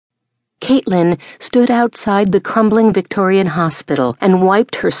Caitlin stood outside the crumbling Victorian hospital and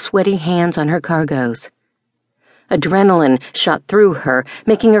wiped her sweaty hands on her cargoes. Adrenaline shot through her,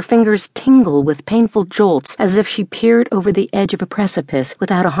 making her fingers tingle with painful jolts as if she peered over the edge of a precipice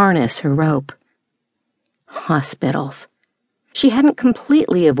without a harness or rope. Hospitals. She hadn't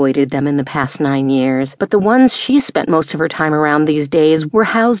completely avoided them in the past 9 years, but the ones she spent most of her time around these days were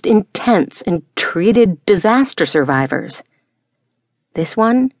housed in tents and treated disaster survivors. This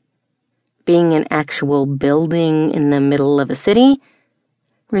one, being an actual building in the middle of a city,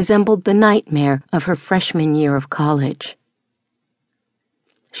 resembled the nightmare of her freshman year of college.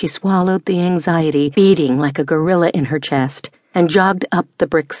 She swallowed the anxiety beating like a gorilla in her chest and jogged up the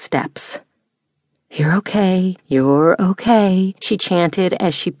brick steps. "You're okay, she chanted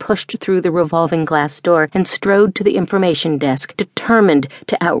as she pushed through the revolving glass door and strode to the information desk, determined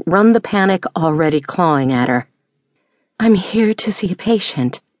to outrun the panic already clawing at her. "I'm here to see a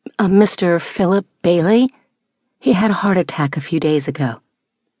patient. Mr. Philip Bailey. He had a heart attack a few days ago."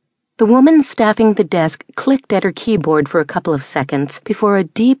 The woman staffing the desk clicked at her keyboard for a couple of seconds before a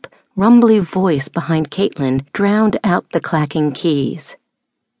deep, rumbly voice behind Caitlin drowned out the clacking keys.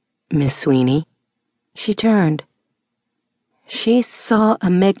 "Miss Sweeney?" She turned. She saw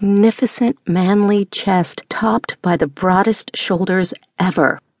a magnificent, manly chest topped by the broadest shoulders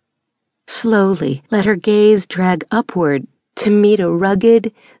ever. Slowly let her gaze drag upward to meet a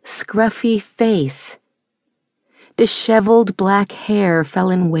rugged, scruffy face. Disheveled black hair fell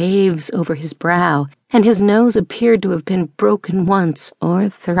in waves over his brow, and his nose appeared to have been broken once or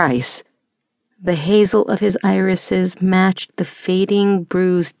thrice. The hazel of his irises matched the fading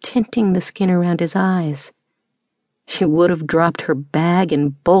bruise tinting the skin around his eyes. She would have dropped her bag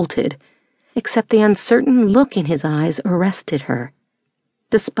and bolted, except the uncertain look in his eyes arrested her.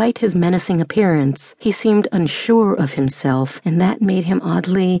 Despite his menacing appearance, he seemed unsure of himself, and that made him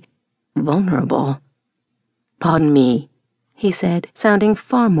oddly vulnerable. "Pardon me," he said, sounding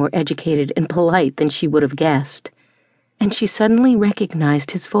far more educated and polite than she would have guessed, and she suddenly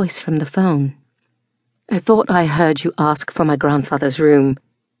recognized his voice from the phone. "I thought I heard you ask for my grandfather's room.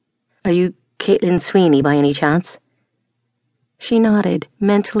 Are you Caitlin Sweeney by any chance?" She nodded,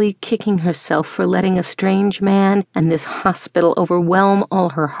 mentally kicking herself for letting a strange man and this hospital overwhelm all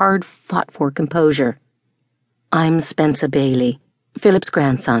her hard-fought-for composure. "I'm Spencer Bailey, Philip's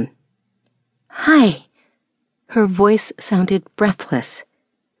grandson." "Hi." Her voice sounded breathless.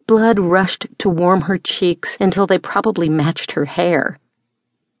 Blood rushed to warm her cheeks until they probably matched her hair.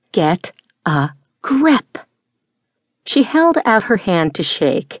 "Get a grip." She held out her hand to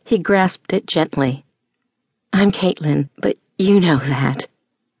shake. He grasped it gently. "I'm Caitlin, but you know that.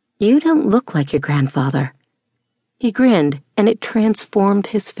 You don't look like your grandfather." He grinned, and it transformed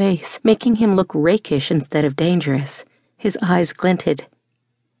his face, making him look rakish instead of dangerous. His eyes glinted.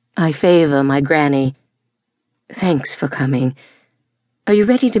 "I favor my granny. Thanks for coming. Are you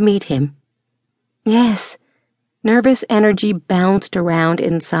ready to meet him?" "Yes." Nervous energy bounced around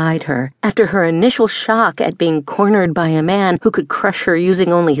inside her. After her initial shock at being cornered by a man who could crush her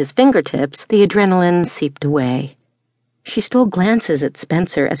using only his fingertips, the adrenaline seeped away. She stole glances at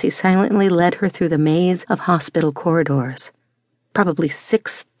Spencer as he silently led her through the maze of hospital corridors. Probably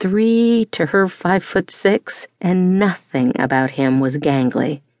 6'3" to her 5'6", and nothing about him was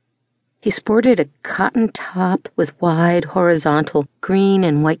gangly. He sported a cotton top with wide horizontal green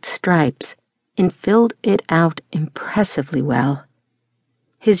and white stripes and filled it out impressively well.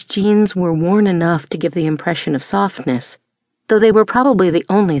 His jeans were worn enough to give the impression of softness, though they were probably the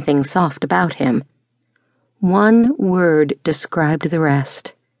only thing soft about him. One word described the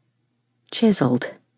rest: chiseled.